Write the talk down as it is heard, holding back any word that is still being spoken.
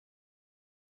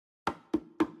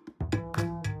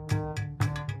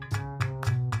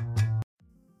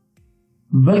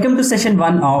Welcome to session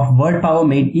 1 of Word Power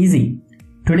Made Easy.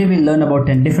 Today we'll learn about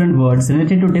 10 different words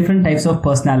related to different types of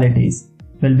personalities.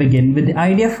 We'll begin with the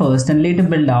idea first and later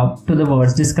build up to the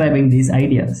words describing these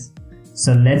ideas.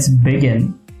 So let's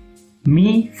begin.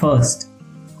 Me first.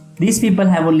 These people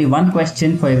have only one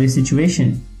question for every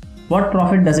situation. What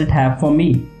profit does it have for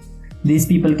me? These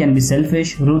people can be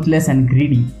selfish, ruthless and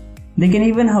greedy. They can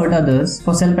even hurt others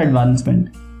for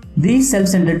self-advancement. These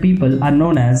self-centered people are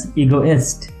known as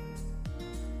egoist.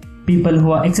 People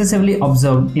who are excessively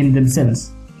absorbed in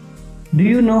themselves. Do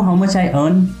you know how much I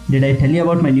earn? Did I tell you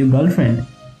about my new girlfriend?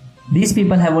 These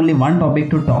people have only one topic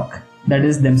to talk, that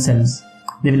is themselves.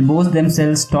 They will boast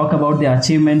themselves, talk about their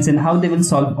achievements and how they will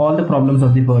solve all the problems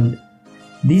of the world.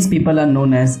 These people are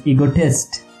known as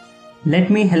egotist. Let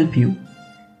me help you.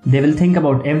 They will think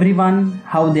about everyone,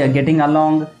 how they are getting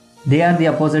along. They are the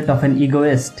opposite of an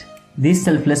egoist. These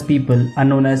selfless people are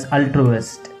known as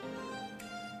altruist.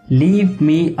 Leave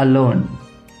me alone.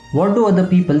 What do other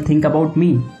people think about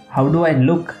me? How do I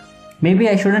look? Maybe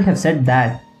I shouldn't have said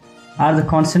that. Are the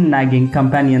constant nagging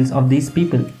companions of these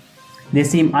people. They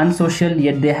seem unsocial,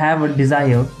 yet they have a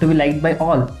desire to be liked by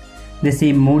all. They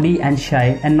seem moody and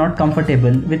shy and not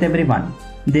comfortable with everyone.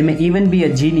 They may even be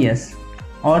a genius,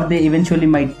 or they eventually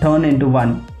might turn into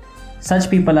one. Such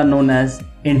people are known as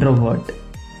introvert.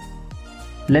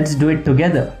 Let's do it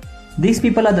together. These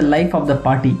people are the life of the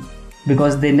party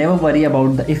because they never worry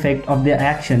about the effect of their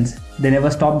actions. They never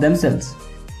stop themselves.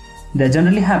 They are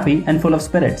generally happy and full of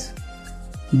spirits.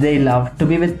 They love to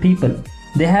be with people.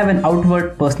 They have an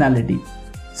outward personality.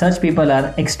 Such people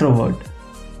are extrovert.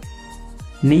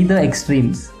 Neither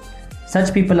extremes.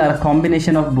 Such people are a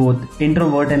combination of both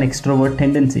introvert and extrovert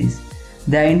tendencies.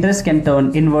 Their interests can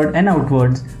turn inward and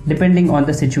outwards depending on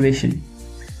the situation.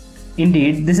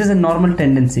 Indeed, this is a normal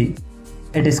tendency.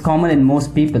 It is common in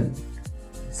most people.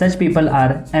 Such people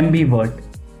are ambivert.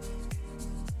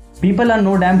 People are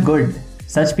no damn good.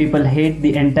 Such people hate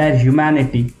the entire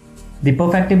humanity. The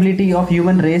perfectibility of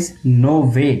human race? No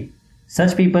way.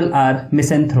 Such people are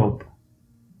misanthrope.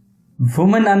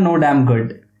 Women are no damn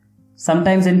good.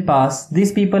 Sometimes in past,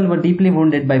 these people were deeply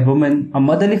wounded by women, a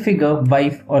motherly figure,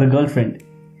 wife or a girlfriend.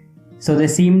 So they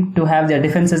seem to have their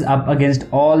defenses up against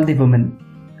all the women.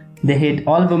 They hate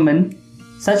all women.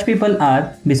 Such people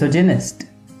are misogynist.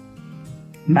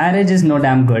 Marriage is no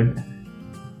damn good.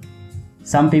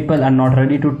 Some people are not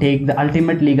ready to take the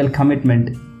ultimate legal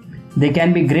commitment. They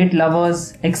can be great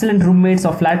lovers, excellent roommates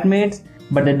or flatmates,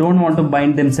 but they don't want to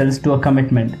bind themselves to a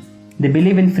commitment. They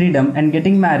believe in freedom and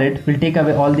getting married will take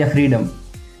away all their freedom.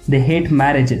 They hate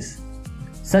marriages.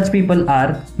 Such people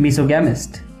are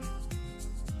Misogamist.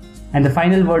 And the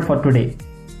final word for today,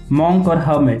 monk or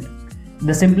hermit.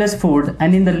 The simplest food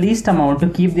and in the least amount to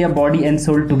keep their body and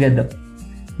soul together.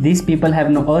 These people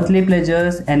have no earthly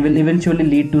pleasures and will eventually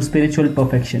lead to spiritual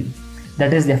perfection.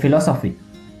 That is their philosophy.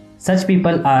 Such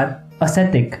people are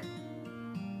ascetic.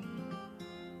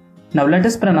 Now let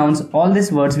us pronounce all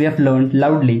these words we have learned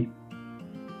loudly.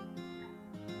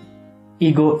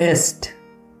 Egoist,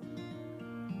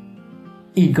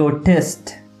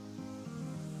 egotist,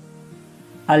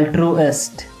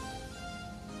 altruist,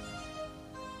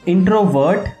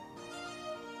 introvert,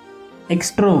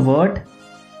 extrovert,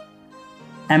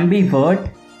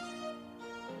 ambivert,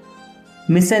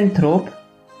 misanthrope,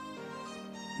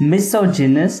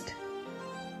 misogynist,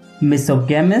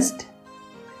 misogamist,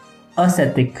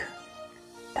 ascetic.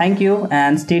 Thank you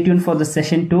and stay tuned for the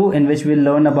session 2 in which we'll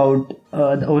learn about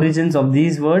the origins of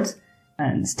these words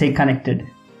and stay connected.